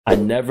I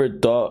never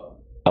thought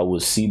I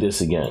would see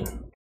this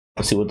again.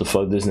 Let's see what the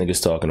fuck this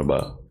nigga's talking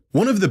about.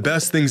 One of the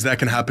best things that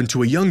can happen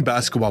to a young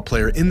basketball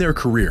player in their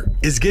career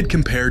is get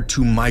compared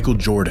to Michael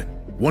Jordan.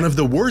 One of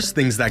the worst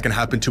things that can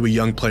happen to a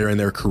young player in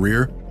their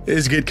career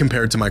is get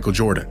compared to Michael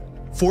Jordan.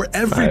 For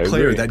every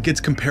player that gets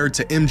compared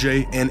to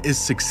MJ and is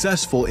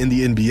successful in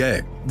the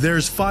NBA,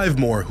 there's 5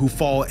 more who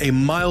fall a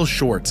mile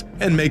short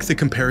and make the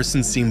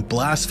comparison seem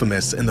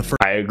blasphemous in the first.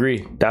 I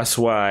agree. That's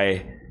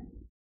why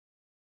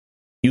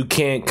you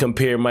can't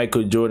compare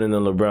Michael Jordan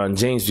and LeBron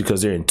James,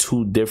 because they're in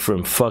 2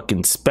 different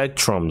fucking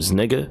spectrums,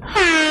 nigga.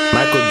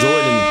 Michael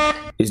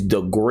Jordan is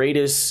the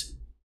greatest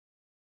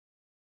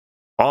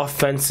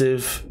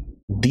offensive,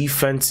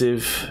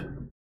 defensive,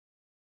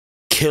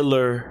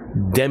 killer,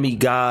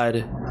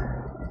 demigod,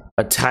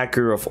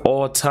 attacker of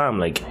all time.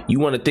 Like, you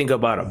want to think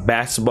about a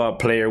basketball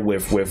player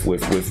with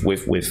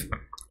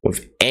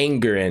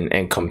anger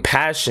and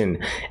compassion,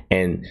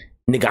 and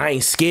nigga, I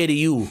ain't scared of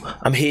you.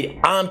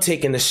 I'm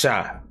taking the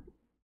shot.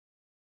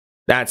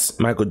 That's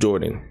Michael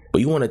Jordan.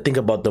 But you want to think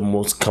about the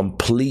most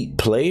complete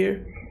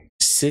player?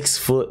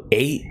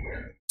 6'8",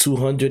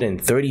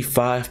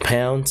 235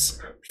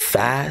 pounds,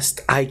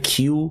 fast,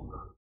 IQ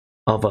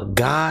of a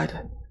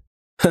god,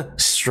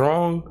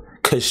 strong,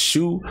 could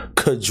shoot,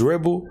 could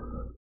dribble,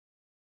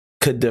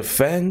 could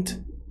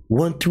defend,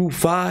 1 through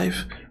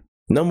 5,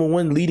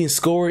 #1 leading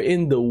scorer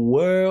in the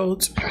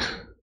world.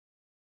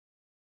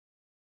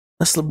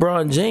 That's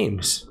LeBron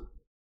James.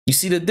 You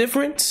see the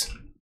difference?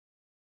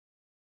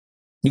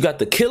 You got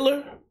the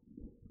killer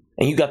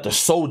and you got the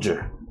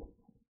soldier.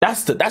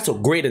 That's a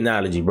great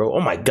analogy, bro. Oh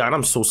my God,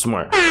 I'm so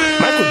smart.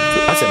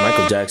 I said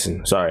Michael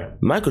Jackson. Sorry.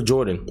 Michael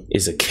Jordan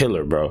is a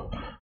killer, bro.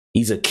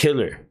 He's a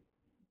killer.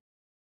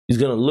 He's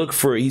gonna look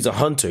for it. He's a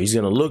hunter. He's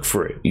gonna look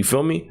for it. You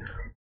feel me?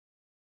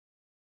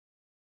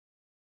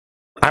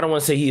 I don't want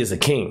to say he is a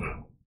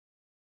king.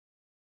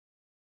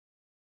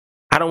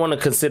 I don't want to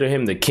consider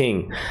him the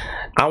king.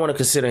 I want to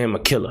consider him a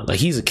killer. Like,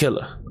 he's a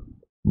killer.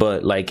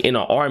 But like, in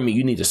an army,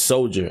 you need a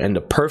soldier, and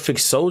the perfect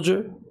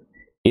soldier,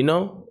 you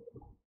know,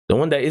 the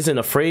one that isn't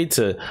afraid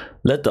to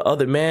let the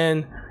other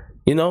man,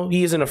 you know,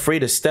 he isn't afraid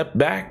to step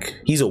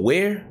back. He's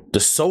aware. The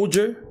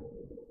soldier,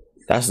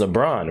 that's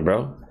LeBron,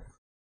 bro.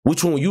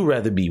 Which one would you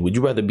rather be? Would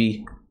you rather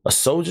be a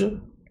soldier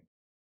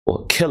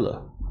or a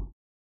killer?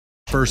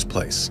 First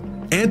place.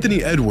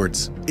 Anthony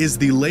Edwards is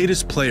the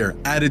latest player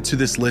added to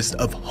this list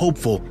of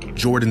hopeful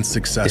Jordan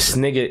successors. This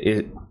nigga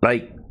is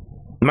like,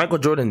 Michael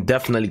Jordan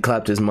definitely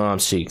clapped his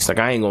mom's cheeks. Like,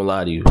 I ain't gonna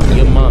lie to you.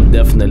 Your mom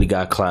definitely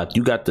got clapped.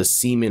 You got the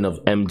semen of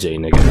MJ,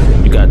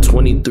 nigga. You got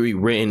 23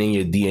 written in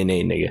your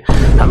DNA, nigga.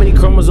 How many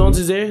chromosomes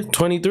is there?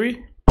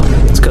 23?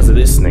 It's because of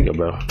this nigga,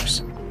 bro.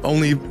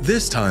 Only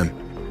this time,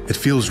 it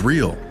feels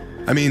real.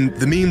 I mean,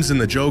 the memes and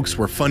the jokes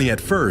were funny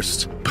at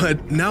first,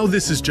 but now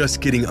this is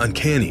just getting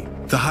uncanny.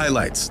 The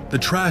highlights, the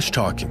trash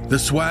talking, the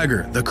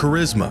swagger, the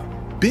charisma.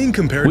 Being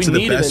compared to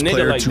the best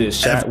player like this,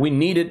 Shaq. We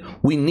needed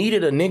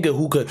a nigga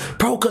who could,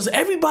 bro, because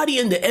everybody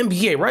in the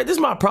NBA, right? This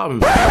is my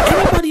problem.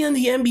 Everybody in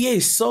the NBA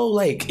is so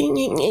like my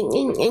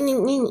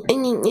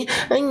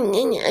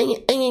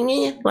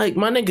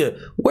nigga,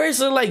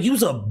 where's it like,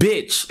 you's a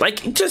bitch?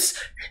 Like, just,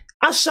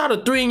 I shot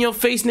a 3 in your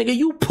face, nigga.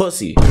 You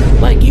pussy.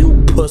 Like,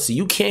 you pussy.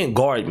 You can't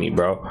guard me,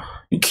 bro.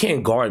 You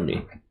can't guard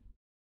me.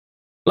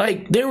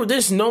 Like,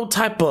 there's no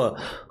type of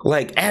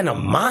like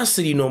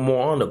animosity no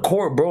more on the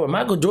court, bro. And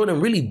Michael Jordan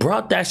really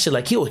brought that shit.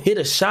 Like, he'll hit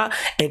a shot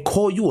and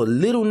call you a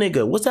little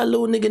nigga. What's that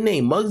little nigga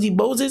name? Muggsy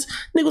Bogues?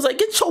 Nigga was like,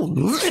 get your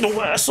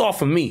little ass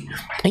off of me.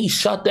 And he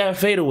shot that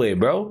fadeaway,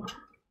 bro.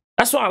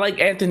 That's why I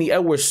like Anthony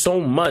Edwards so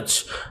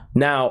much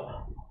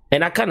now.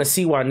 And I kind of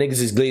see why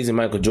niggas is glazing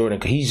Michael Jordan,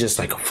 because he's just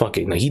like a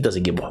fucking, like, he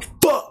doesn't give a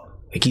fuck.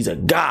 Like, he's a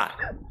god.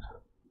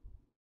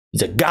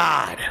 He's a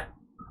god.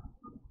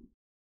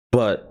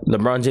 But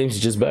LeBron James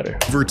is just better.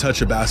 Ever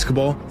touch a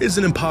basketball is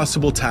an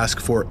impossible task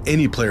for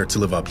any player to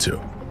live up to.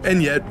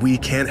 And yet, we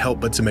can't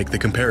help but to make the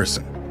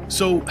comparison.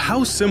 So,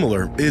 how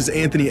similar is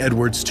Anthony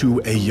Edwards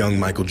to a young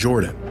Michael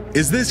Jordan?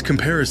 Is this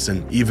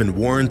comparison even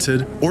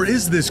warranted? Or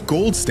is this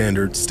gold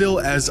standard still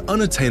as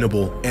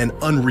unattainable and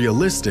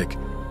unrealistic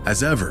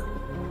as ever?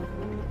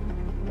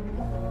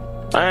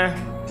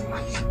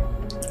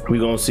 We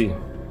gonna see.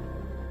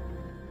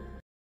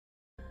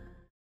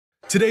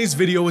 Today's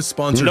video is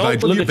sponsored by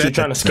look at you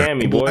trying to scam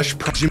me, boy.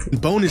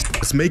 Bonus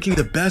is making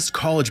the best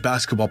college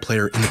basketball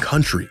player in the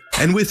country.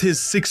 And with his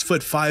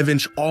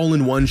 6'5"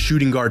 all-in-one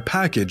shooting guard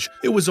package,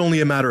 it was only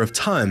a matter of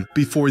time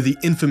before the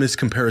infamous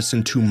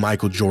comparison to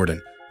Michael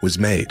Jordan was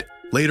made.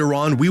 Later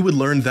on, we would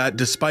learn that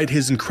despite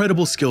his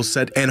incredible skill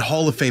set and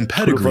Hall of Fame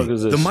pedigree,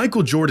 the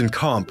Michael Jordan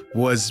comp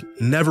was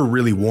never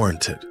really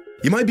warranted.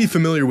 You might be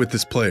familiar with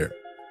this player.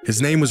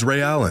 His name was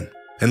Ray Allen.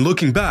 And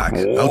looking back,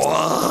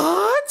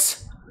 what?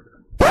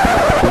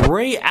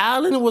 Ray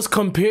Allen was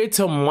compared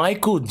to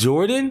Michael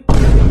Jordan?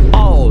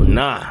 Oh,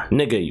 nah,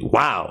 nigga,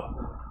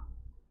 wow.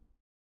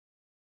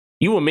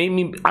 You would make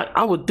me,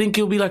 I would think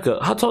it would be like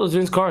a, how tall is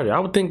Vince Carter? I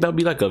would think that'd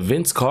be like a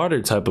Vince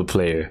Carter type of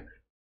player.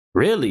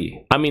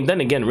 Really? I mean,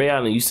 then again, Ray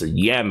Allen used to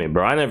yam it,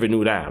 bro. I never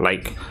knew that.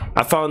 Like,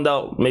 I found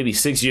out maybe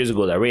 6 years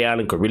ago that Ray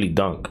Allen could really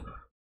dunk.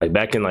 Like,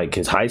 back in, like,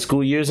 his high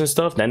school years and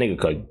stuff, that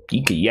nigga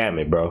he could yam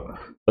it, bro.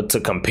 But to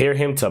compare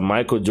him to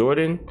Michael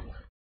Jordan,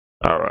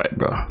 all right,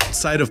 bro.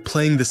 Outside of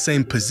playing the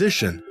same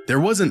position, there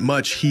wasn't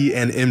much he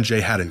and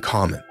MJ had in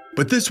common.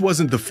 But this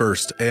wasn't the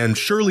first, and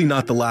surely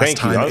not the last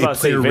time a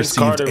player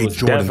received a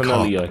Jordan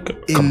comp.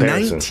 In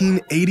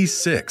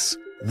 1986,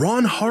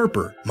 Ron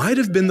Harper might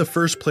have been the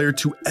first player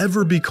to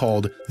ever be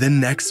called the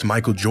next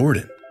Michael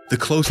Jordan. The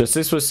closest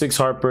 6'6"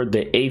 Harper,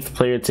 the 8th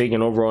player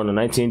taken overall in the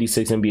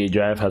 1986 NBA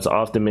draft, has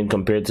often been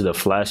compared to the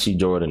flashy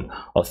Jordan,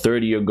 a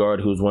 30-year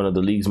guard who's one of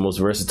the league's most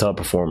versatile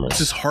performers.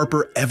 Closest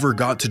Harper ever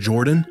got to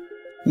Jordan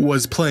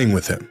was playing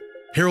with him.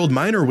 Harold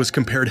Miner was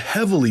compared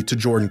heavily to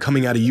Jordan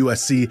coming out of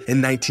USC in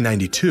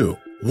 1992.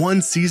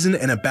 One season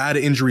and a bad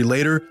injury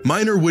later,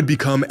 Miner would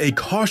become a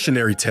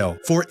cautionary tale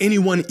for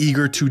anyone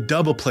eager to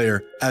dub a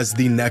player as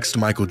the next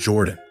Michael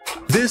Jordan.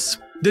 This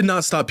did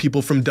not stop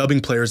people from dubbing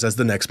players as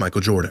the next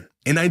Michael Jordan.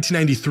 In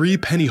 1993,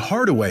 Penny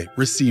Hardaway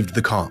received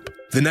the comp.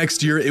 The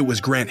next year, it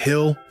was Grant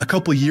Hill. A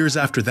couple years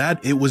after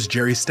that, it was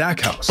Jerry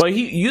Stackhouse. But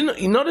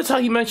you notice how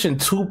he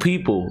mentioned 2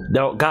 people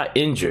that got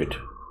injured.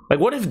 Like,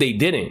 what if they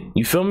didn't?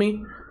 You feel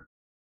me?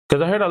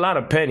 Because I heard a lot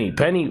of Penny.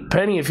 Penny,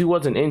 if he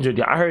wasn't injured,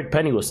 I heard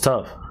Penny was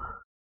tough.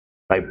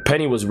 Like,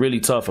 Penny was really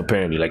tough,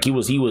 apparently. Like, he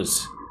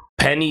was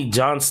Penny,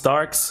 John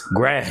Starks,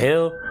 Grant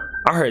Hill.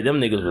 I heard them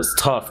niggas was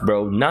tough,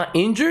 bro. Not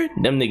injured,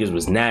 them niggas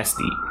was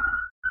nasty.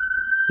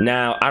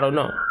 Now, I don't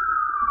know.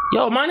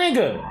 Yo, my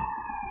nigga.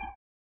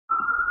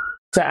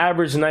 It's an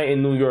average night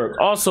in New York.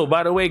 Also,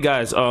 by the way,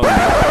 guys,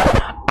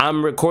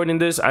 I'm recording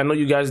this. I know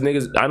you guys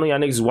niggas, I know y'all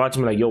niggas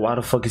watching me like, yo, why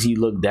the fuck is he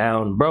look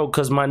down? Bro,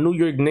 because my New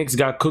York Knicks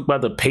got cooked by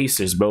the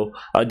Pacers, bro.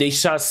 They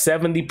shot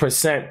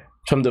 70%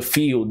 from the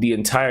field the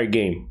entire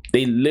game.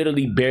 They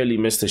literally barely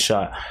missed a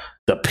shot.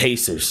 The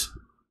Pacers.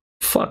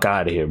 Fuck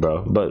out of here,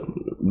 bro. But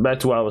back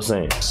to what I was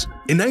saying.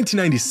 In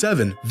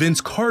 1997, Vince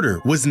Carter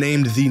was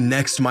named the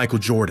next Michael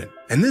Jordan.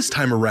 And this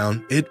time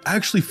around, it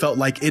actually felt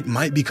like it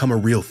might become a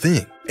real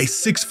thing. A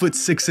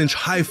 6'6"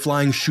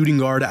 high-flying shooting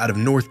guard out of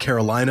North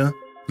Carolina.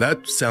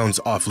 That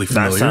sounds awfully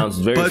familiar. That sounds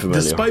very familiar.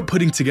 Despite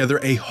putting together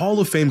a Hall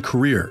of Fame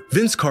career,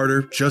 Vince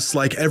Carter, just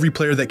like every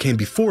player that came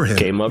before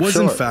him, was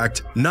short. In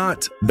fact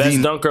not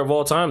best dunker of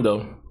all time,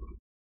 though.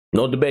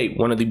 No debate.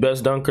 One of the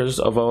best dunkers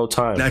of all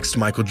time. Next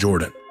Michael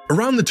Jordan.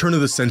 Around the turn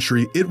of the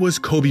century, it was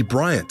Kobe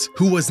Bryant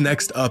who was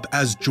next up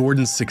as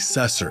Jordan's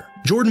successor.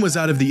 Jordan was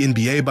out of the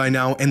NBA by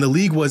now, and the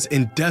league was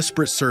in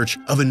desperate search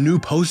of a new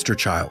poster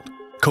child.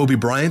 Kobe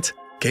Bryant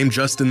came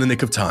just in the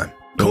nick of time.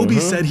 Kobe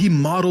said he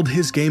modeled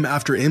his game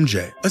after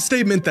MJ, a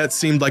statement that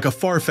seemed like a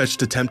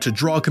far-fetched attempt to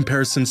draw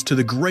comparisons to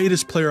the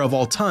greatest player of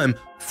all time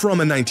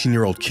from a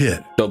 19-year-old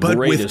kid. But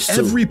with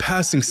every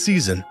passing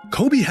season,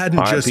 Kobe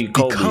hadn't just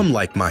become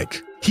like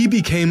Mike. He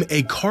became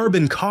a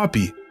carbon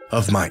copy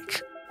of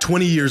Mike.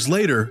 20 years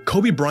later,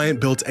 Kobe Bryant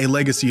built a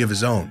legacy of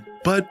his own,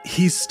 but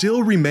he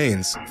still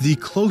remains the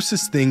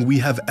closest thing we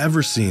have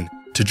ever seen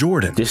to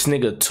Jordan. This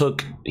nigga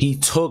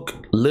took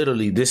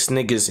literally this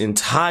nigga's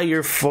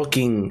entire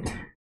fucking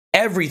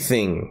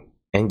everything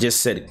and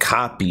just said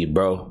copy,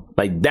 bro.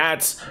 Like,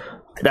 that's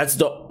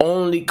the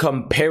only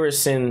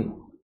comparison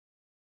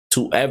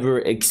to ever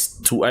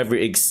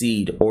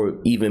exceed or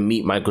even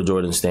meet Michael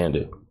Jordan's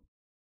standard.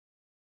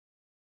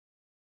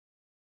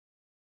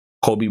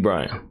 Kobe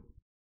Bryant.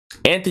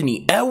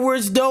 Anthony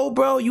Edwards, though,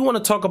 bro, you want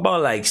to talk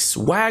about like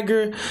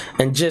swagger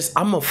and just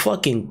I'm a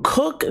fucking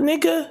cook,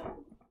 nigga?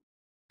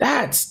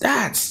 That's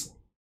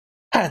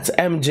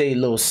MJ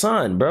little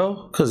son,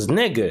 bro. Cause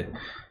nigga,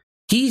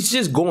 he's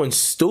just going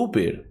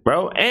stupid,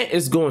 bro. Ant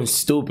is going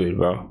stupid,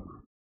 bro.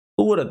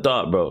 Who would have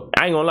thought, bro?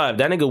 I ain't gonna lie. If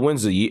that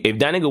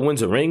nigga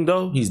wins a ring,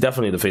 though, he's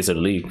definitely the face of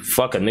the league.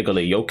 Fuck a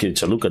Nikola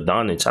Jokic, a Luka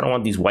Doncic. I don't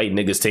want these white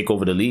niggas take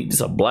over the league. This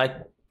is a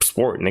black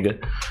sport,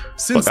 nigga.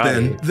 Since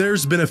then,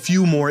 there's been a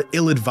few more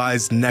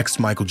ill-advised next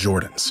Michael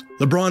Jordans.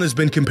 LeBron has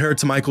been compared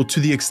to Michael to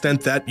the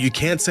extent that you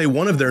can't say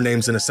one of their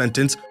names in a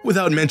sentence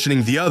without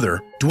mentioning the other.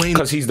 Dwayne,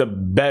 because he's the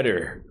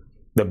better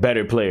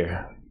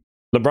player.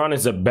 LeBron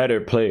is a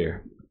better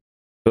player.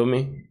 Feel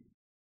me?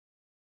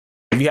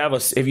 If you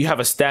have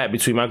a stat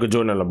between Michael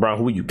Jordan and LeBron,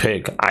 who would you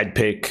pick? I'd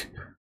pick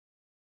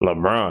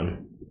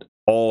LeBron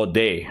all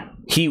day.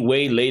 He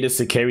way latest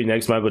to carry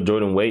next Michael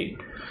Jordan weight.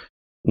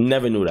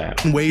 Never knew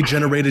that. Wade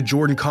generated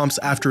Jordan comps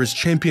after his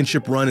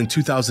championship run in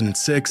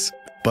 2006,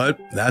 but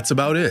that's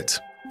about it.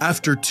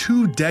 After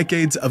 2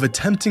 decades of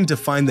attempting to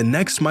find the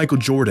next Michael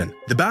Jordan,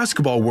 the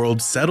basketball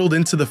world settled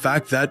into the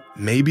fact that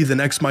maybe the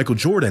next Michael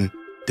Jordan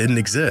didn't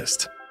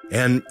exist.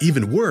 And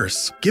even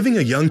worse, giving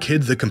a young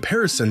kid the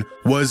comparison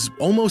was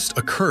almost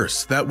a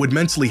curse that would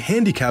mentally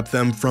handicap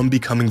them from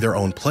becoming their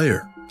own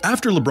player.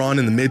 After LeBron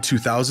in the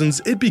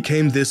mid-2000s, it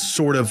became this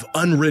sort of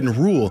unwritten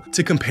rule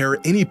to compare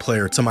any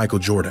player to Michael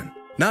Jordan.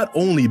 Not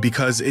only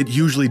because it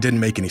usually didn't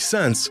make any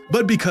sense,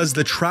 but because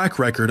the track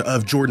record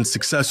of Jordan's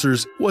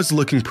successors was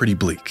looking pretty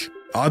bleak.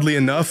 Oddly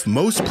enough,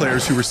 most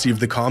players who received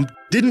the comp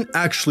didn't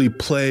actually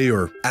play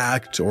or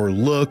act or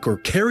look or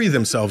carry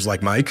themselves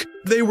like Mike.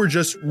 They were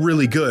just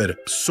really good,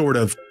 sort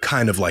of,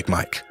 kind of like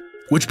Mike.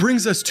 Which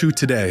brings us to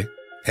today,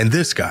 and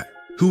this guy,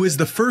 who is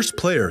the first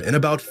player in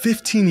about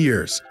 15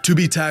 years to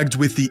be tagged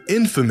with the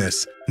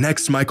infamous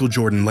Next Michael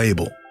Jordan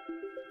label.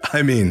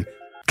 I mean,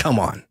 come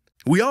on.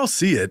 We all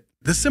see it.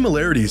 The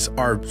similarities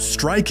are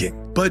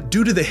striking, but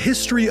due to the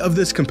history of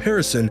this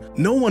comparison,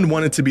 no one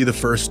wanted to be the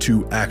first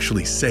to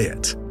actually say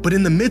it. But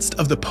in the midst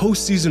of the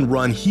postseason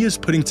run he is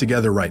putting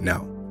together right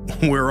now,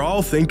 we're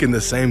all thinking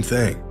the same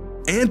thing.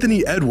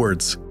 Anthony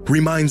Edwards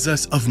reminds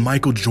us of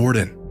Michael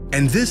Jordan.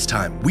 And this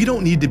time, we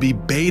don't need to be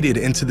baited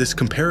into this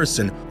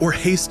comparison or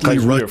hastily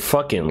we're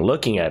fucking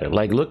looking at it.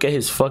 Like, look at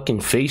his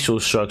fucking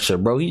facial structure,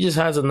 bro. He just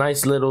has a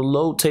nice little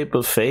low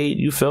taper fade.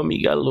 You feel me?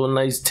 He got a little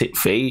nice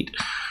fade.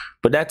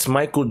 But that's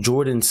Michael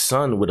Jordan's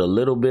son with a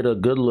little bit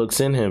of good looks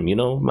in him, you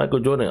know? Michael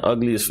Jordan,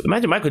 ugliest.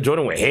 Imagine Michael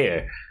Jordan with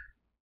hair.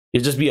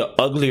 It'd just be an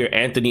uglier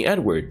Anthony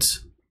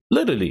Edwards.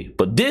 Literally.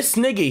 But this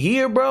nigga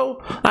here,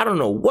 bro, I don't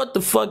know what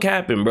the fuck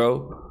happened,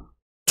 bro.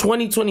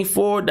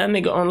 2024, that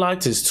nigga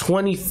unlocked his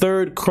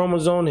 23rd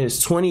chromosome,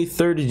 his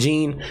 23rd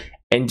gene,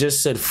 and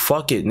just said,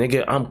 fuck it,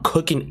 nigga, I'm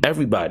cooking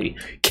everybody.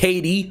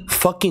 KD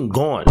fucking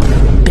gone.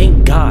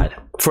 Thank God.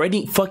 For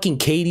any fucking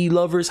KD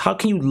lovers, how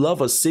can you love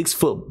a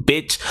 6-foot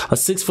bitch, a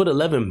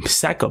 6'11"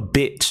 sack of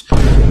bitch?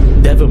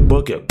 Devin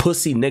Booker,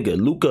 pussy nigga,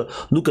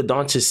 Luka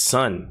Doncic's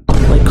son.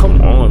 Like,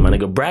 come on, my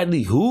nigga.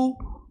 Bradley who?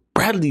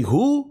 Bradley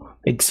who?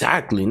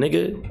 Exactly,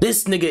 nigga.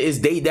 This nigga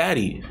is they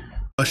daddy.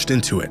 Rushed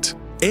into it.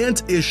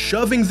 Ant is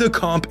shoving the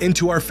comp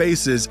into our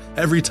faces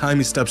every time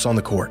he steps on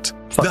the court.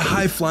 The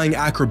high-flying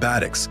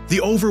acrobatics,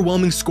 the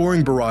overwhelming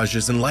scoring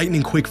barrages and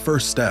lightning-quick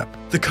first step,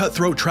 the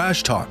cutthroat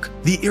trash talk,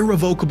 the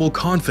irrevocable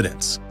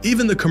confidence,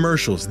 even the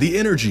commercials, the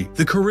energy,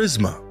 the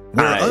charisma.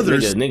 Where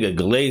others... Nigga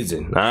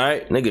glazing,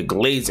 alright? Nigga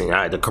glazing,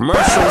 alright? The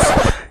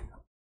commercials...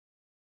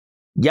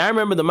 Yeah, I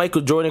remember the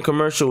Michael Jordan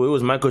commercial. It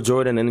was Michael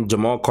Jordan and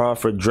Jamal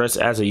Crawford dressed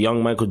as a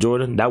young Michael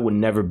Jordan. That would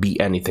never be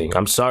anything.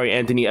 I'm sorry,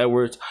 Anthony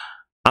Edwards.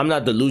 I'm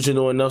not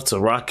delusional enough to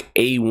rock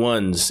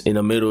A1s in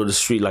the middle of the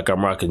street like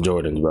I'm rocking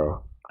Jordans,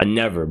 bro. I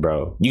never,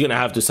 bro. You're gonna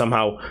have to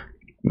somehow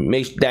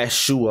make that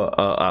shoe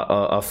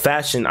a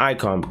fashion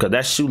icon, because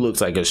that shoe looks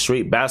like a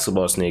straight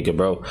basketball sneaker,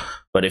 bro.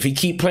 But if he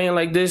keep playing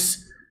like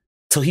this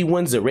till he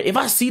wins the race, if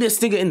I see this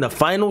nigga in the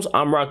finals,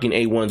 I'm rocking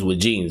A1s with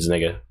jeans,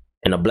 nigga,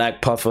 and a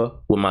black puffer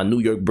with my New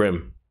York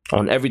brim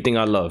on everything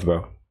I love,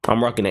 bro.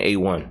 I'm rocking an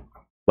A1.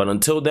 But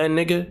until then,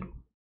 nigga,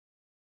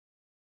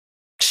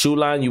 shoe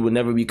line, you will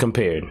never be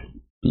compared.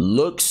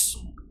 Looks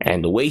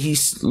and the way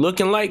he's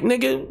looking like,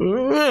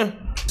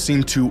 nigga,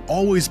 seem to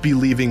always be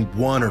leaving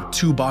 1 or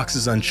 2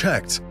 boxes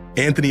unchecked.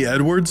 Anthony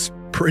Edwards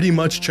pretty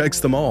much checks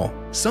them all.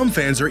 Some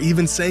fans are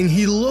even saying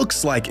he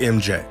looks like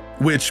MJ,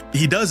 which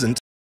he doesn't.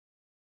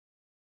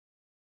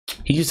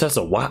 He just has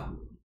a what?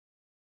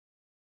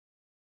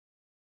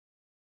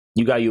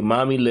 You got your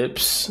mommy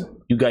lips,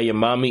 you got your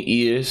mommy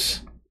ears,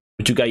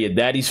 but you got your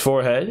daddy's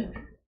forehead.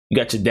 You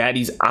got your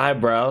daddy's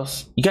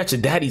eyebrows. You got your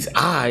daddy's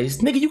eyes.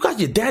 Nigga, you got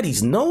your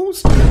daddy's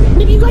nose.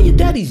 Nigga, you got your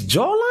daddy's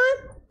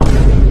jawline.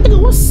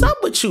 Nigga, what's up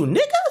with you,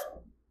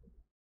 nigga?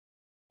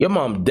 Your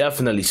mom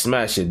definitely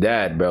smashed your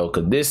dad, bro,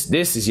 because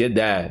this is your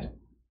dad.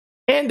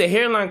 And the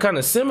hairline kind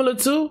of similar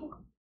too.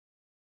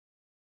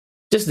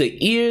 Just the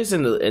ears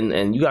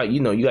and you got,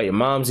 you got your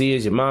mom's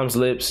ears, your mom's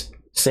lips.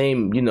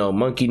 Same,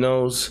 monkey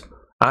nose,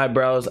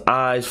 eyebrows,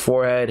 eyes,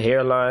 forehead,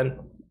 hairline.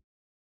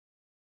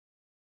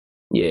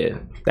 Yeah,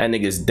 that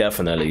nigga is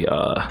definitely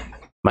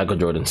Michael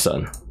Jordan's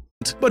son.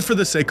 But for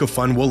the sake of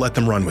fun, we'll let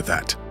them run with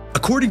that.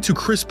 According to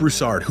Chris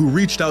Broussard, who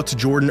reached out to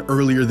Jordan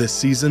earlier this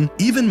season,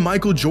 even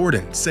Michael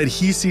Jordan said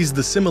he sees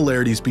the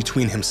similarities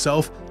between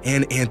himself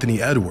and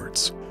Anthony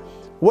Edwards.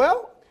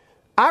 Well,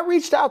 I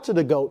reached out to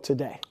the GOAT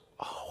today.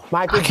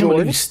 Michael I can't Jordan.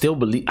 believe you still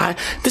believe.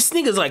 This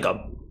nigga's like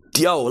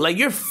like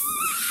you're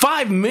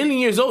 5 million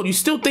years old. You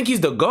still think he's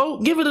the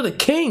GOAT? Give it to the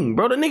king,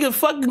 bro. The nigga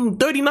fucking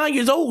 39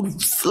 years old.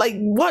 Like,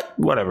 what?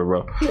 Whatever,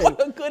 bro.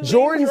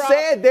 Jordan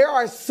said there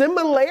are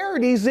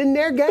similarities in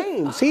their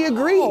games. He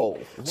agreed. Wow.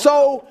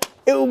 So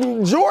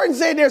Jordan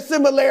said there's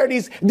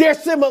similarities,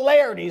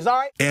 all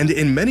right? And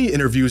in many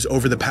interviews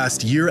over the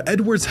past year,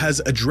 Edwards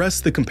has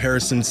addressed the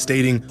comparison,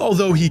 stating,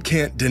 although he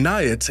can't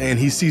deny it and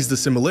he sees the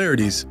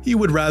similarities, he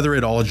would rather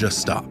it all just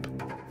stop.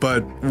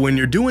 But when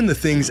you're doing the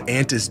things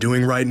Ant is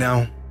doing right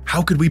now,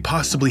 how could we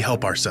possibly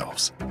help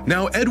ourselves?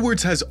 Now,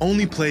 Edwards has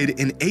only played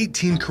in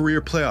 18 career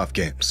playoff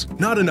games,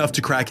 not enough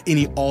to crack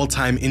any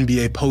all-time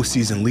NBA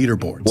postseason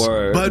leaderboards.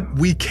 Word. But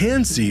we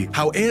can see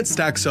how Ant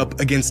stacks up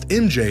against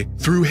MJ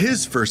through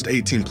his first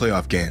 18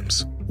 playoff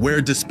games,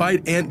 where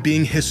despite Ant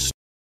being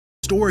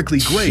historically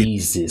great—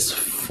 Jesus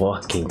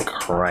fucking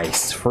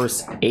Christ.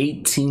 First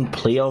 18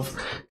 playoff.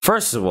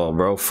 First of all,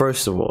 bro,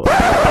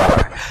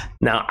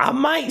 now I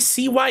might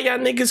see why y'all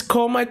niggas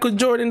call Michael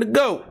Jordan the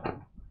GOAT.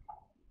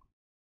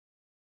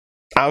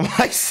 I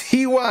might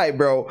see why,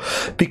 bro.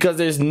 Because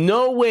there's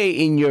no way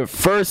in your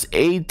first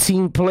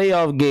 18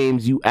 playoff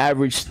games you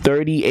averaged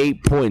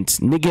 38 points.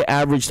 Nigga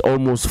averaged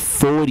almost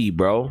 40,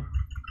 bro.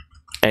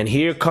 And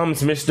here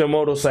comes Mr.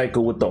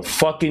 Motorcycle with the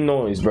fucking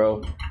noise,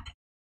 bro.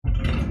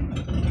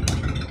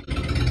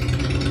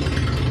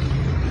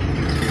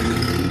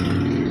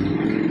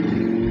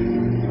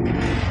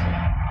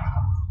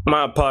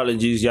 My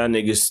apologies, y'all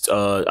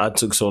niggas. I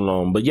took so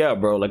long, but yeah,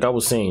 bro. Like I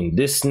was saying,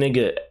 this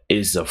nigga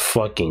is a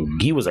fucking.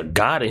 He was a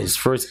god in his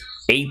first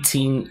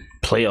 18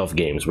 playoff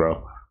games,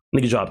 bro.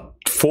 Nigga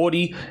dropped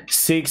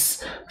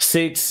 46,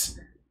 6,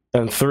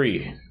 and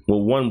 3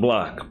 with 1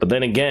 block. But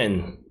then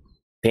again,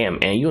 damn,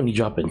 man, you only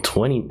dropping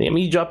 20. I mean,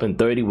 you dropping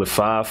 30 with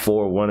 5,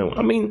 4, 1, and 1.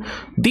 I mean,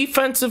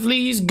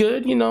 defensively, he's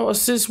good. You know,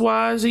 assist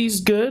wise, he's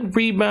good.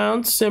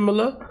 Rebounds,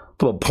 similar.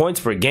 But points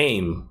per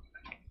game.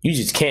 You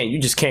just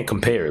can't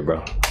compare it,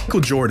 bro.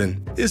 Michael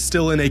Jordan is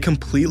still in a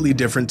completely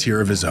different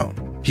tier of his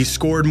own. He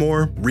scored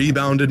more,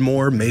 rebounded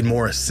more, made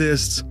more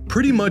assists.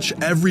 Pretty much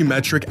every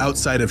metric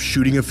outside of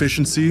shooting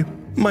efficiency,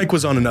 Mike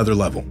was on another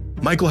level.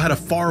 Michael had a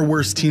far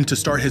worse team to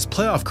start his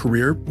playoff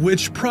career,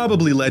 which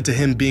probably led to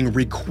him being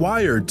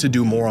required to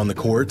do more on the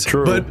court.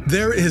 True. But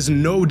there is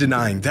no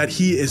denying that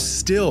he is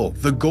still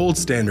the gold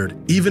standard,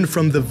 even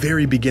from the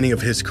very beginning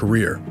of his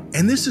career.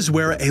 And this is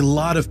where a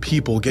lot of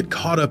people get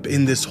caught up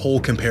in this whole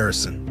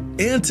comparison.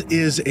 Ant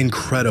is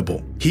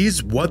incredible.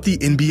 He's what the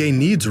NBA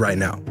needs right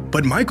now.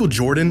 But Michael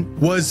Jordan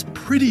was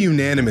pretty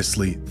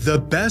unanimously the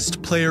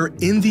best player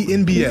in the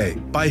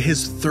NBA by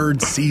his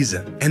 3rd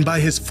season. And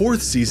by his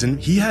 4th season,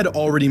 he had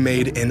already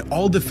made an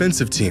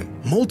all-defensive team,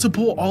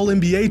 multiple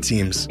all-NBA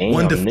teams. Damn,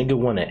 nigga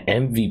won an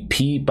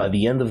MVP by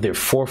the end of their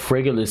 4th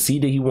regular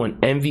season. He won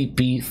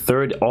MVP,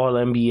 3rd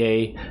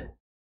all-NBA,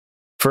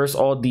 1st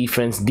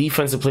all-defense,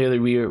 defensive player of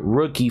the year,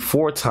 rookie,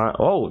 4-time.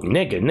 Oh,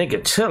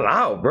 nigga, chill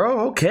out,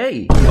 bro.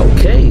 Okay.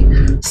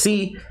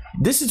 See,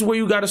 this is where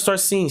you got to start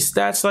seeing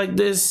stats like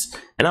this.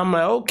 And I'm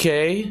like,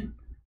 okay,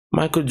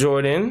 Michael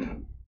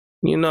Jordan,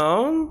 you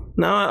know,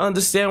 now I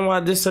understand why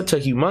this is such a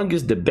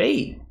humongous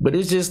debate. But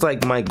it's just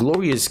like my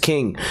glorious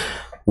king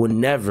would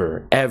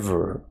never,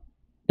 ever,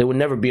 there would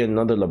never be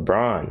another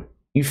LeBron.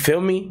 You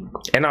feel me?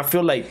 And I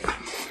feel like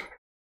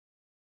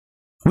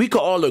we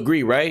could all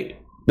agree, right,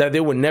 that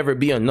there would never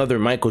be another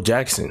Michael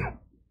Jackson.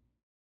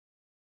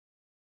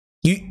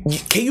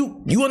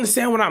 You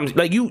understand what I'm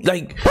like? You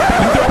get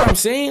what I'm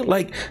saying?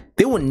 Like,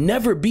 there will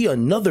never be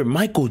another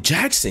Michael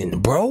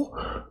Jackson, bro.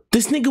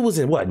 This nigga was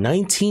in what,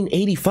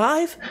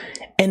 1985,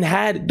 and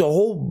had the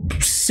whole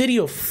city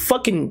of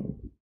fucking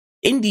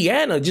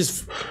Indiana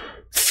just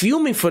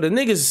fuming for the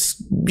niggas.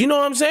 You know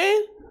what I'm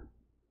saying?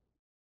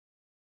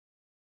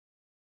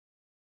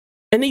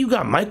 And then you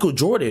got Michael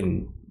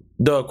Jordan,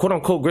 the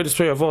quote-unquote greatest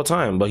player of all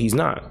time, but he's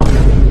not.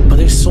 But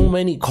there's so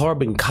many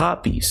carbon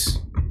copies.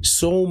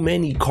 So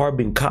many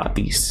carbon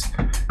copies.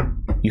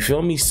 You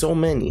feel me? So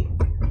many.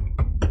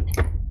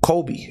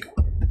 Kobe,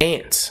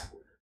 Ant,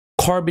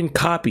 carbon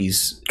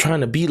copies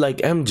trying to be like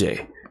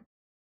MJ.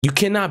 You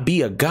cannot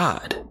be a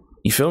god.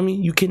 You feel me?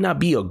 You cannot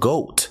be a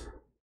GOAT.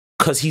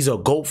 Because he's a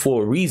GOAT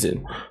for a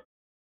reason.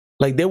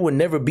 Like, there will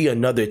never be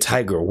another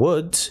Tiger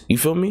Woods. You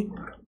feel me?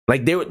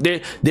 Like,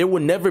 there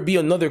will never be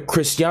another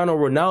Cristiano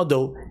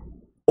Ronaldo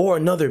or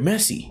another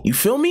Messi. You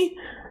feel me?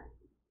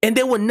 And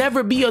there will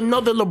never be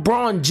another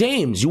LeBron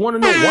James. You want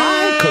to know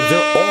why? Because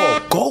they're all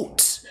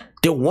GOATs.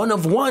 They're one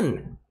of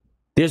one.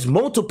 There's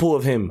multiple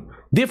of him.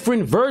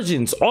 Different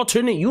versions,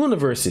 alternate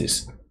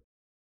universes.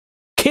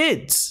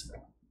 Kids.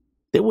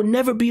 There will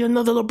never be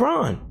another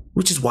LeBron,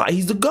 which is why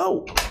he's the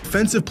GOAT.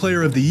 Defensive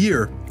Player of the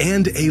Year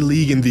and a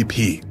League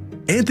MVP.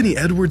 Anthony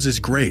Edwards is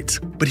great,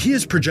 but he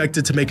is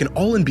projected to make an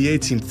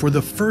All-NBA team for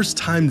the first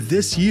time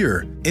this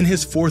year in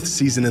his 4th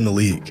season in the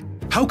league.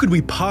 How could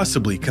we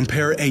possibly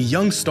compare a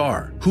young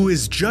star who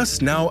is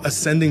just now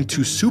ascending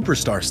to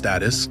superstar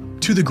status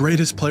to the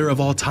greatest player of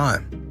all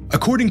time?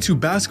 According to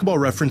Basketball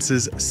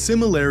Reference's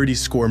similarity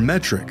score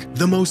metric,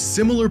 the most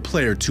similar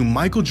player to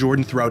Michael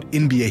Jordan throughout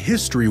NBA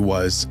history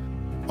was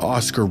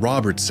Oscar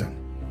Robertson.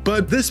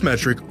 But this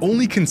metric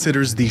only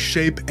considers the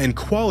shape and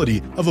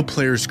quality of a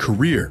player's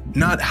career,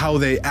 not how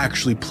they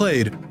actually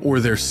played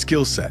or their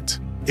skill set.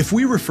 If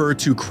we refer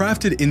to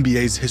Crafted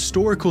NBA's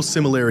historical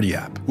similarity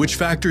app, which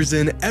factors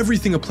in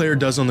everything a player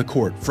does on the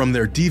court, from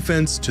their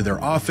defense to their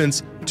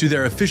offense to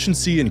their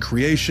efficiency and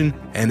creation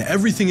and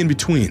everything in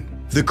between,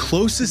 the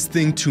closest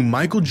thing to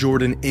Michael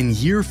Jordan in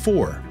year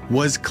 4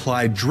 was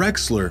Clyde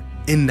Drexler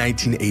in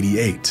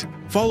 1988,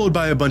 followed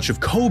by a bunch of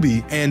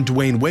Kobe and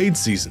Dwayne Wade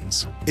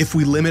seasons. If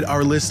we limit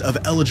our list of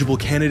eligible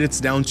candidates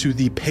down to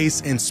the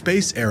pace and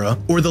space era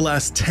or the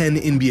last 10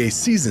 NBA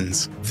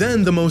seasons,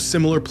 then the most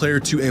similar player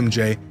to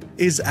MJ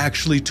is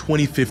actually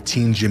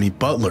 2015 Jimmy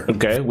Butler.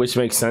 Okay, which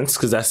makes sense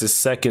because that's his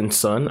 2nd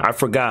son. I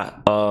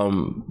forgot.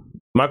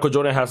 Michael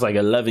Jordan has like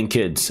 11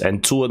 kids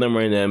and 2 of them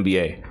are in the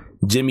NBA.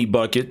 Jimmy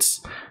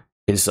Buckets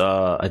is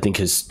I think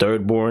his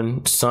 3rd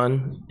born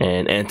son,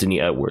 and Anthony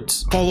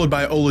Edwards. Followed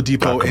by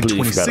Oladipo in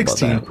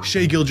 2016,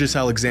 Shai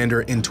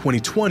Gilgeous-Alexander in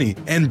 2020,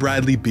 and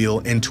Bradley Beal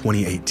in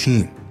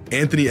 2018.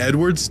 Anthony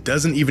Edwards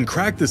doesn't even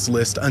crack this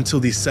list until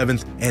the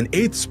 7th and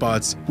 8th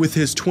spots with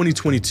his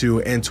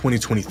 2022 and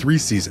 2023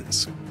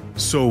 seasons.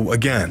 So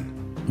again,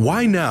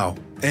 why now,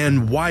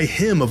 and why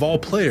him of all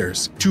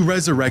players to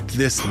resurrect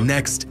this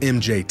next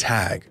MJ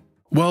tag?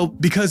 Well,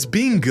 because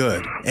being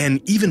good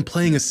and even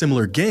playing a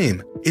similar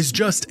game is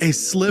just a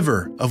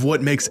sliver of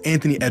what makes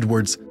Anthony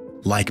Edwards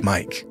like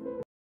Mike.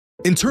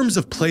 In terms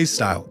of play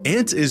style,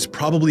 Ant is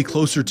probably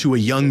closer to a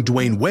young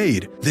Dwayne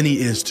Wade than he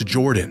is to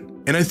Jordan.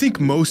 And I think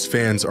most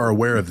fans are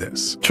aware of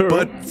this. True.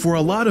 But for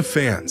a lot of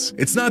fans,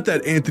 it's not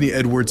that Anthony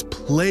Edwards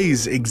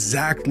plays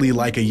exactly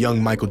like a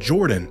young Michael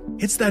Jordan,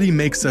 it's that he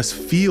makes us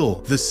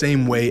feel the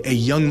same way a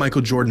young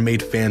Michael Jordan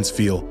made fans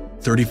feel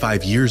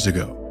 35 years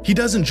ago. He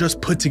doesn't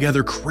just put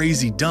together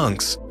crazy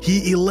dunks,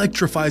 he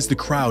electrifies the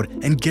crowd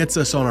and gets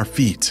us on our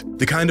feet.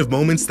 The kind of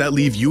moments that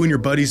leave you and your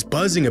buddies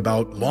buzzing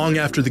about long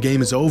after the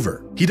game is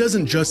over. He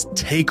doesn't just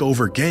take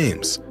over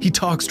games, he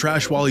talks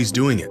trash while he's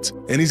doing it.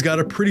 And he's got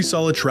a pretty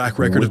solid track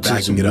record of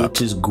backing it up.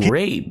 Which is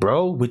great,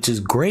 bro. Which is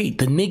great.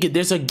 The nigga,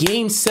 there's a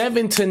game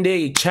 7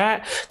 today,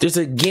 chat. There's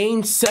a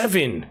game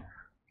 7.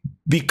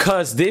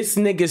 Because this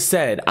nigga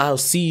said, I'll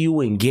see you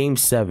in game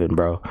 7,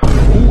 bro.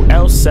 Who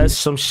else says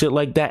some shit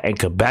like that and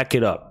could back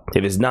it up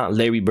if it's not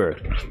Larry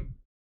Bird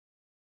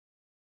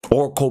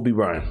or Kobe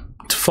Bryant?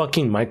 It's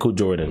fucking Michael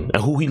Jordan.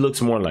 And who he looks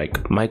more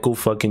like? Michael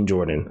fucking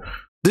Jordan.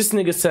 This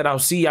nigga said, I'll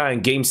see y'all in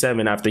game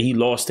 7 after he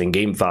lost in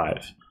game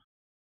 5.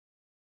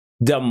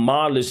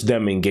 Demolished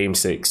them in game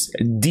 6.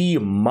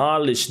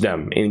 Demolished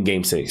them in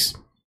game 6.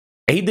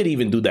 And he didn't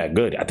even do that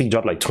good. I think he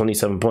dropped like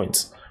 27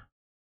 points.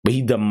 But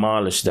he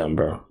demolished them,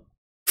 bro.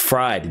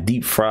 Fried,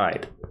 deep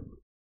fried.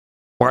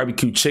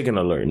 Barbecue chicken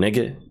alert,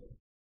 nigga.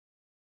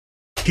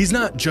 He's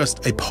not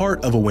just a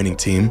part of a winning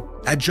team.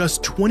 At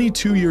just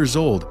 22 years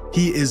old,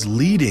 he is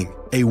leading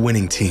a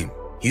winning team.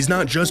 He's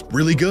not just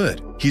really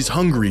good. He's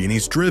hungry and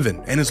he's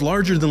driven, and his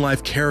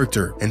larger-than-life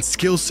character and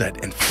skill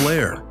set and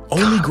flair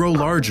only grow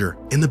larger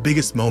in the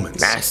biggest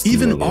moments.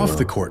 Even off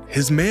the court,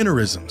 his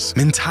mannerisms,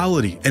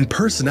 mentality, and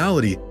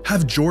personality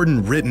have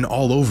Jordan written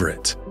all over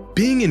it.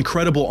 Being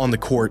incredible on the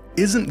court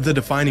isn't the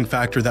defining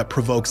factor that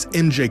provokes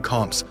MJ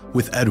comps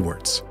with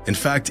Edwards. In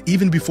fact,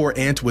 even before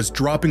Ant was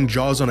dropping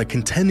jaws on a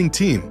contending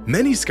team,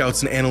 many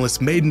scouts and analysts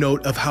made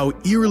note of how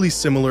eerily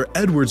similar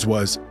Edwards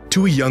was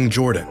to a young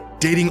Jordan,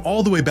 dating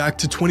all the way back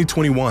to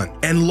 2021,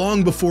 and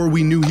long before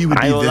we knew he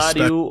would be this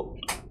special.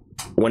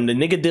 When the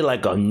nigga did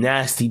like a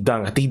nasty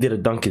dunk, I think he did a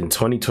dunk in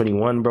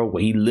 2021, bro,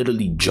 where he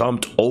literally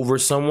jumped over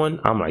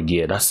someone. I'm like,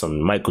 yeah, that's some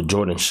Michael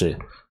Jordan shit.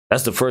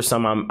 That's the first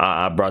time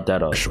I brought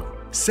that up.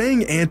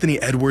 Saying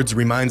Anthony Edwards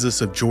reminds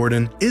us of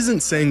Jordan isn't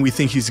saying we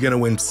think he's gonna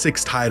win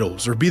 6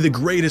 titles or be the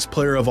greatest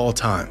player of all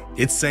time.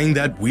 It's saying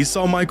that we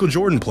saw Michael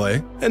Jordan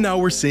play, and now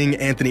we're seeing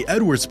Anthony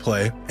Edwards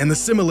play, and the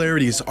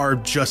similarities are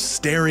just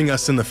staring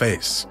us in the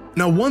face.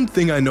 Now, one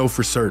thing I know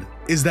for certain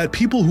is that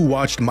people who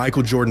watched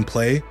Michael Jordan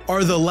play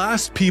are the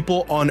last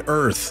people on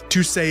earth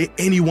to say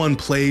anyone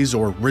plays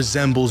or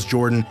resembles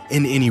Jordan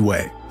in any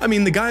way. I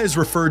mean, the guy is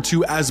referred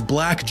to as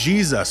Black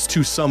Jesus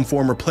to some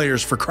former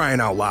players, for crying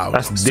out loud.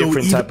 That's a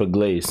different type of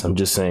glaze, I'm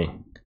just saying.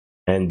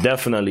 And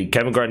definitely,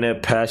 Kevin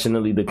Garnett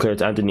passionately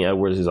declares Anthony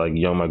Edwards is like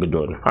young Michael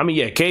Jordan. I mean,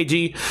 yeah,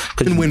 KG.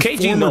 And when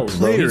KG former knows,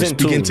 players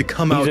begin to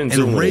come out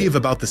and rave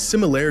about the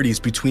similarities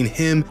between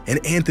him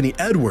and Anthony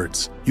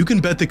Edwards, you can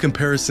bet the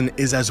comparison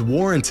is as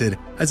warranted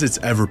as it's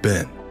ever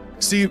been.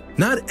 See,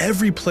 not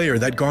every player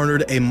that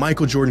garnered a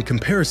Michael Jordan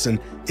comparison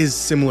is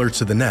similar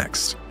to the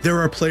next. There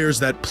are players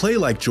that play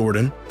like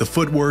Jordan, the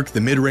footwork,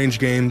 the mid-range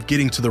game,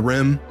 getting to the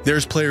rim.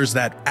 There's players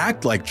that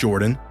act like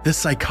Jordan, the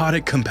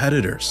psychotic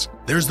competitors.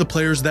 There's the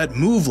players that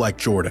move like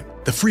Jordan,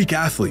 the freak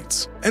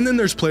athletes. And then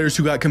there's players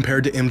who got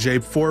compared to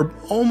MJ for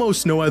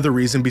almost no other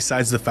reason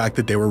besides the fact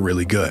that they were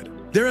really good.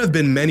 There have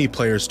been many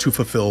players to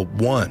fulfill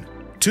 1,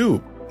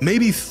 2,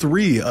 maybe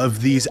 3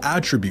 of these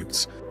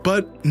attributes,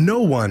 but no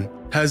one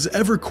has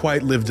ever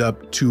quite lived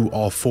up to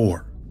all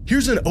 4.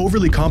 Here's an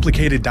overly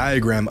complicated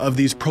diagram of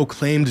these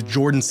proclaimed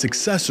Jordan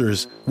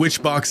successors,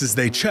 which boxes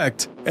they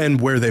checked, and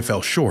where they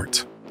fell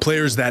short.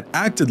 Players that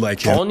acted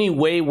like him. Only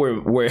way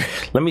where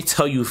let me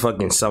tell you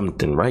fucking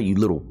something, right, you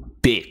little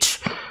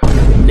bitch.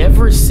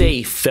 Never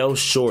say fell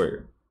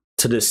short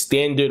to the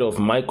standard of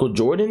Michael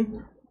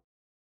Jordan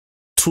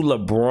to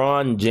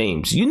LeBron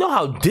James. You know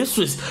how this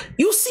was,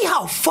 you see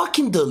how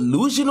fucking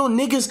delusional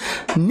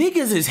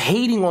niggas is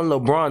hating on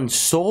LeBron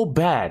so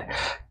bad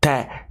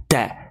that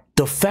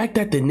the fact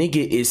that the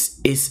nigga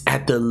is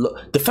at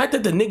the fact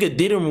that the nigga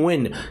didn't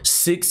win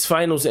 6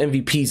 finals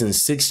MVPs and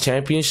 6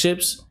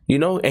 championships, you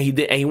know, and he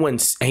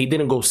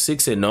didn't go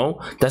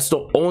 6-0. That's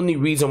the only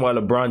reason why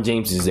LeBron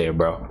James is there,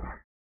 bro.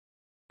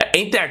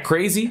 Ain't that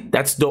crazy?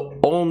 That's the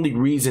only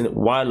reason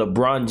why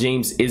LeBron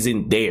James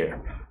isn't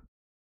there.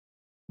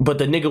 But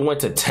the nigga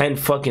went to 10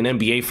 fucking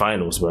NBA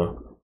finals,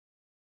 bro.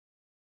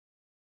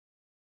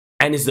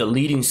 And is the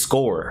leading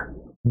scorer.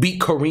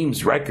 Beat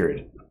Kareem's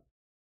record.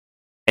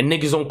 And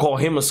niggas don't call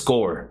him a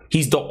scorer.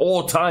 He's the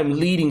all-time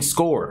leading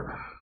scorer.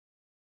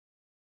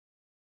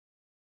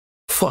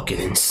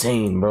 fucking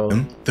insane, bro.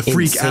 The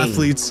freak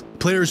athletes,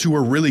 players who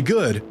were really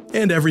good,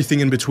 and everything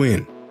in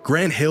between.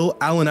 Grant Hill,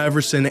 Allen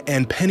Iverson,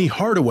 and Penny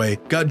Hardaway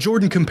got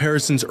Jordan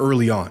comparisons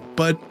early on,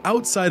 but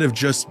outside of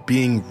just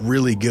being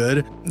really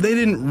good, they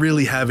didn't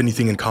really have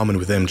anything in common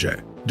with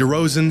MJ.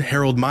 DeRozan,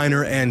 Harold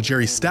Miner, and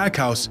Jerry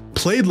Stackhouse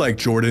played like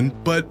Jordan,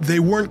 but they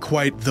weren't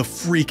quite the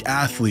freak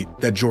athlete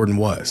that Jordan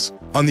was.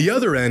 On the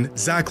other end,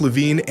 Zach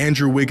LaVine,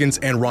 Andrew Wiggins,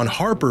 and Ron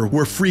Harper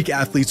were freak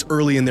athletes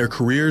early in their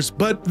careers,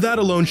 but that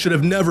alone should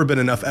have never been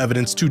enough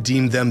evidence to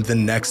deem them the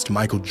next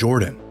Michael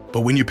Jordan.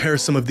 But when you pair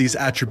some of these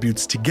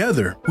attributes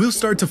together, we'll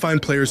start to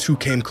find players who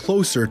came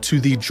closer to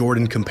the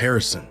Jordan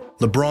comparison.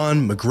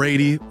 LeBron,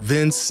 McGrady,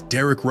 Vince,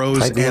 Derrick Rose,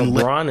 like and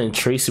LeBron and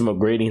Tracy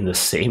McGrady in the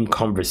same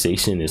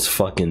conversation is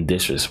fucking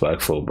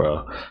disrespectful,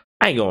 bro.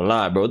 I ain't gonna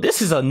lie, bro. This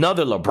is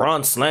another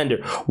LeBron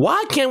slander.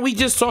 Why can't we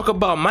just talk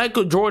about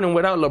Michael Jordan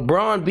without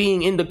LeBron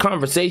being in the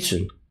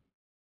conversation?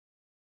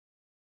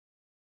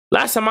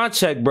 Last time I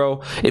checked,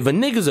 bro, if a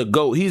nigga's a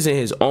GOAT, he's in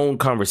his own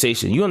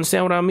conversation. You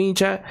understand what I mean,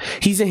 chat?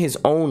 He's in his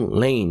own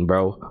lane,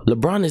 bro.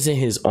 LeBron is in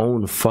his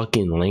own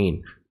fucking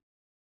lane.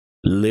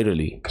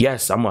 Literally.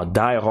 Yes, I'm a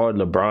diehard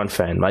LeBron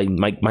fan.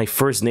 My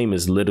first name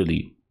is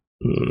literally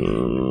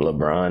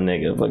LeBron,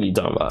 nigga. What are you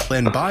talking about?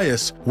 And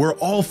Bias were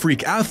all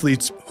freak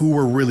athletes who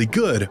were really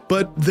good,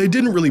 but they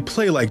didn't really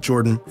play like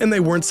Jordan, and they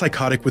weren't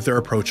psychotic with their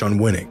approach on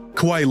winning.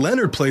 Kawhi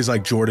Leonard plays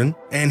like Jordan,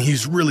 and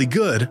he's really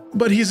good,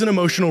 but he's an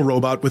emotional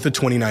robot with a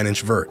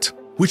 29-inch vert.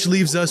 Which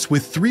leaves us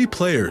with 3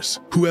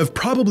 players who have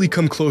probably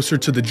come closer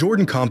to the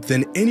Jordan comp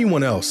than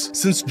anyone else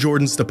since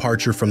Jordan's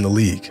departure from the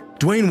league.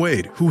 Dwayne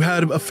Wade, who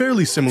had a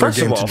fairly similar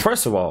game to...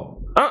 First of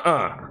all,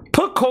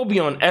 put Kobe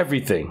on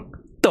everything.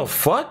 The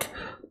fuck?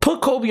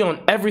 Put Kobe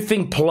on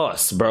everything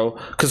plus, bro.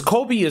 Because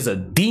Kobe is a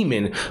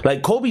demon.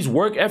 Like, Kobe's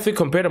work ethic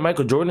compared to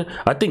Michael Jordan,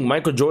 I think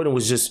Michael Jordan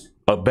was just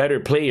a better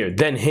player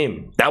than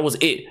him. That was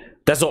it.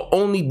 That's the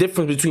only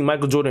difference between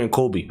Michael Jordan and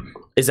Kobe,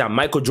 is that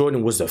Michael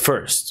Jordan was the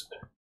first.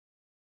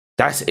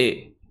 That's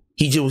it.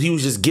 He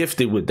was just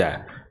gifted with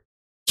that.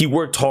 He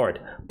worked hard.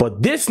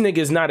 But this nigga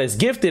is not as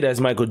gifted as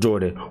Michael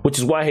Jordan, which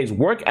is why his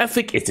work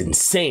ethic is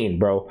insane,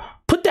 bro.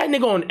 Put that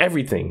nigga on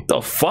everything.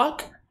 The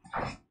fuck?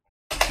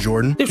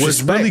 Jordan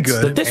was really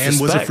good and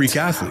was a freak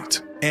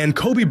athlete. And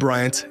Kobe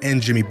Bryant and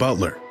Jimmy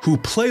Butler, who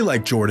play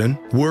like Jordan,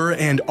 were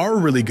and are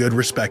really good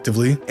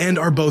respectively, and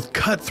are both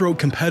cutthroat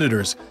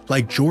competitors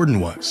like Jordan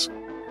was.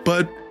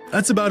 But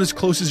that's about as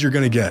close as you're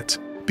gonna get.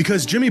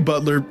 Because Jimmy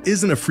Butler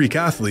isn't a freak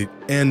athlete,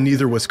 and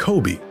neither was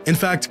Kobe. In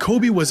fact,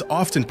 Kobe was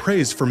often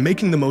praised for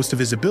making the most of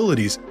his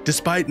abilities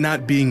despite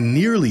not being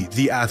nearly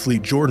the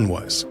athlete Jordan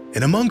was.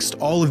 And amongst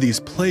all of these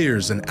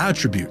players and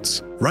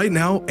attributes, right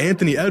now,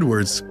 Anthony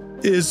Edwards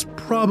is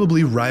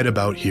probably right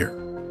about here.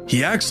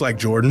 He acts like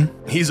Jordan,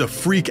 he's a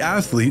freak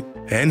athlete,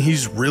 and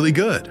he's really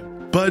good.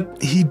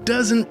 But he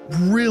doesn't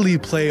really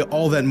play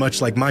all that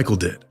much like Michael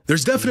did.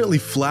 There's definitely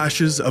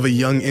flashes of a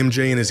young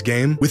MJ in his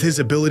game, with his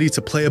ability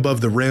to play above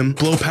the rim,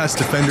 blow past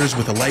defenders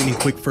with a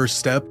lightning-quick first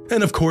step,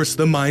 and of course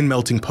the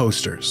mind-melting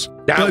posters.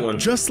 But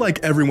just like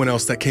everyone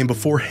else that came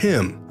before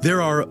him,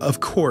 there are, of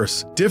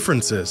course,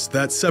 differences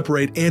that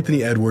separate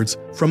Anthony Edwards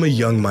from a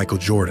young Michael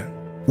Jordan.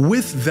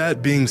 With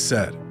that being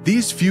said,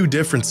 these few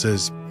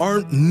differences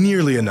aren't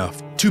nearly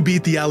enough to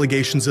beat the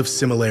allegations of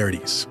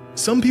similarities.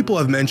 Some people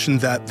have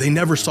mentioned that they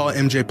never saw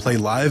MJ play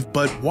live,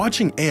 but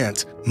watching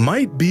Ant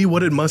might be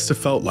what it must have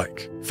felt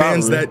like.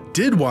 Fans that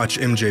did watch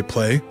MJ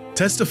play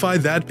testify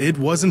that it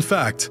was in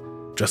fact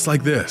just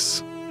like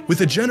this.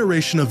 With a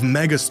generation of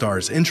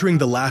megastars entering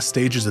the last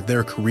stages of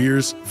their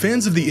careers,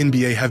 fans of the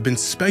NBA have been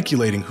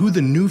speculating who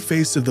the new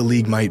face of the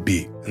league might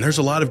be, and there's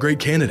a lot of great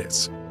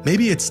candidates.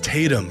 Maybe it's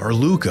Tatum or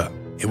Luka.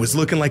 It was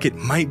looking like it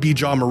might be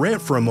Ja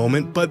Morant for a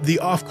moment, but the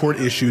off-court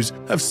issues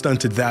have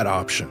stunted that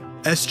option.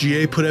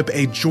 SGA put up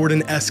a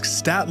Jordan-esque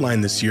stat line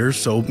this year,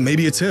 so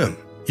maybe it's him.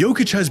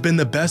 Jokic has been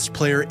the best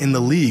player in the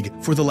league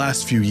for the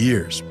last few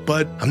years,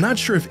 but I'm not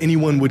sure if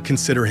anyone would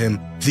consider him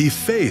the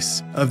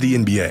face of the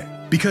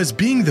NBA. Because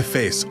being the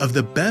face of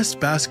the best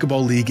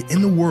basketball league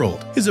in the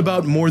world is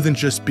about more than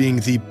just being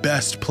the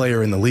best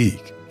player in the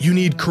league. You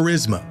need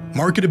charisma,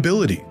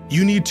 marketability.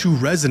 You need to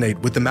resonate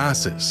with the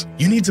masses.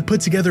 You need to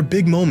put together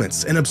big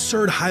moments and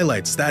absurd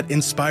highlights that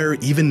inspire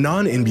even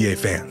non-NBA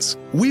fans.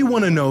 We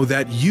want to know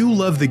that you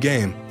love the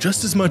game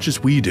just as much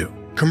as we do.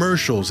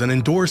 Commercials and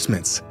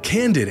endorsements,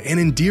 candid and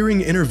endearing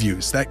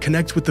interviews that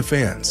connect with the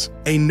fans,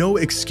 a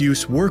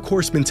no-excuse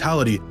workhorse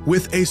mentality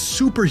with a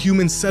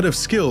superhuman set of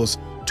skills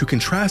to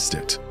contrast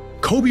it.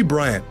 Kobe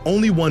Bryant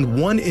only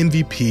won 1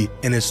 MVP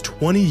in his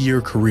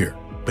 20-year career,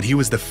 but he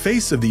was the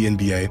face of the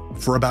NBA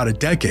for about a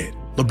decade.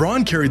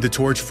 LeBron carried the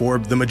torch for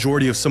the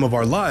majority of some of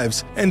our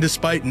lives, and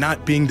despite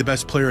not being the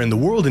best player in the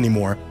world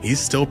anymore,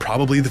 he's still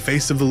probably the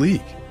face of the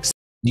league.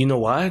 You know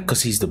why?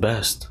 Because he's the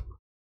best.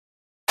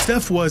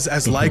 Steph was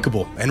as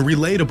likable and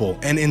relatable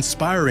and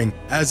inspiring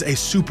as a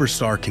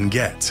superstar can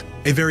get.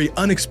 A very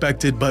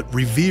unexpected but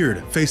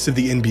revered face of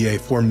the NBA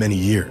for many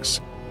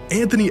years.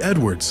 Anthony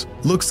Edwards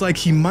looks like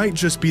he might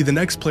just be the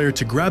next player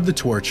to grab the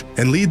torch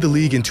and lead the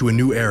league into a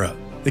new era.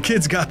 The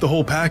kid's got the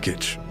whole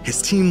package. His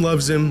team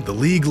loves him, the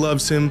league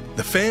loves him,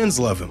 the fans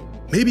love him.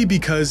 Maybe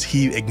because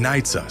he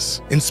ignites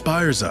us,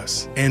 inspires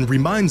us, and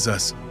reminds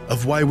us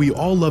of why we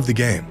all love the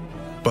game.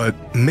 But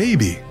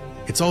maybe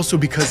it's also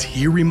because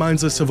he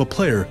reminds us of a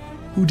player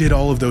who did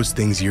all of those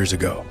things years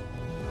ago.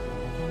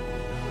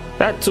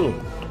 That too.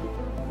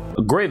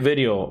 A great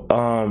video.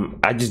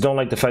 I just don't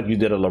like the fact you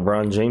did a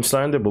LeBron James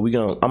slander, but I'm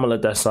gonna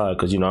let that slide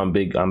because you know I'm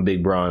big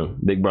Bron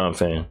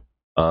fan.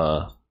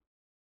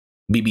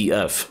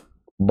 BBF.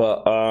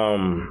 But I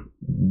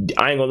ain't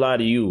gonna lie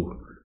to you.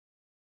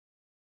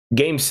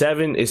 Game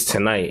 7 is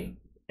tonight,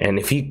 and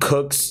if he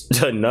cooks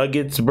the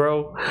Nuggets,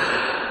 bro,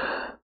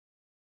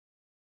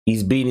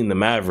 he's beating the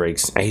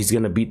Mavericks, and he's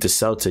gonna beat the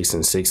Celtics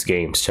in 6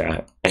 games,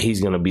 chat, and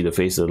he's gonna be the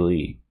face of the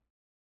league,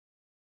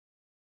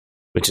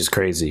 which is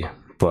crazy,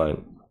 but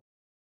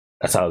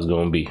that's how it's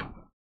gonna be.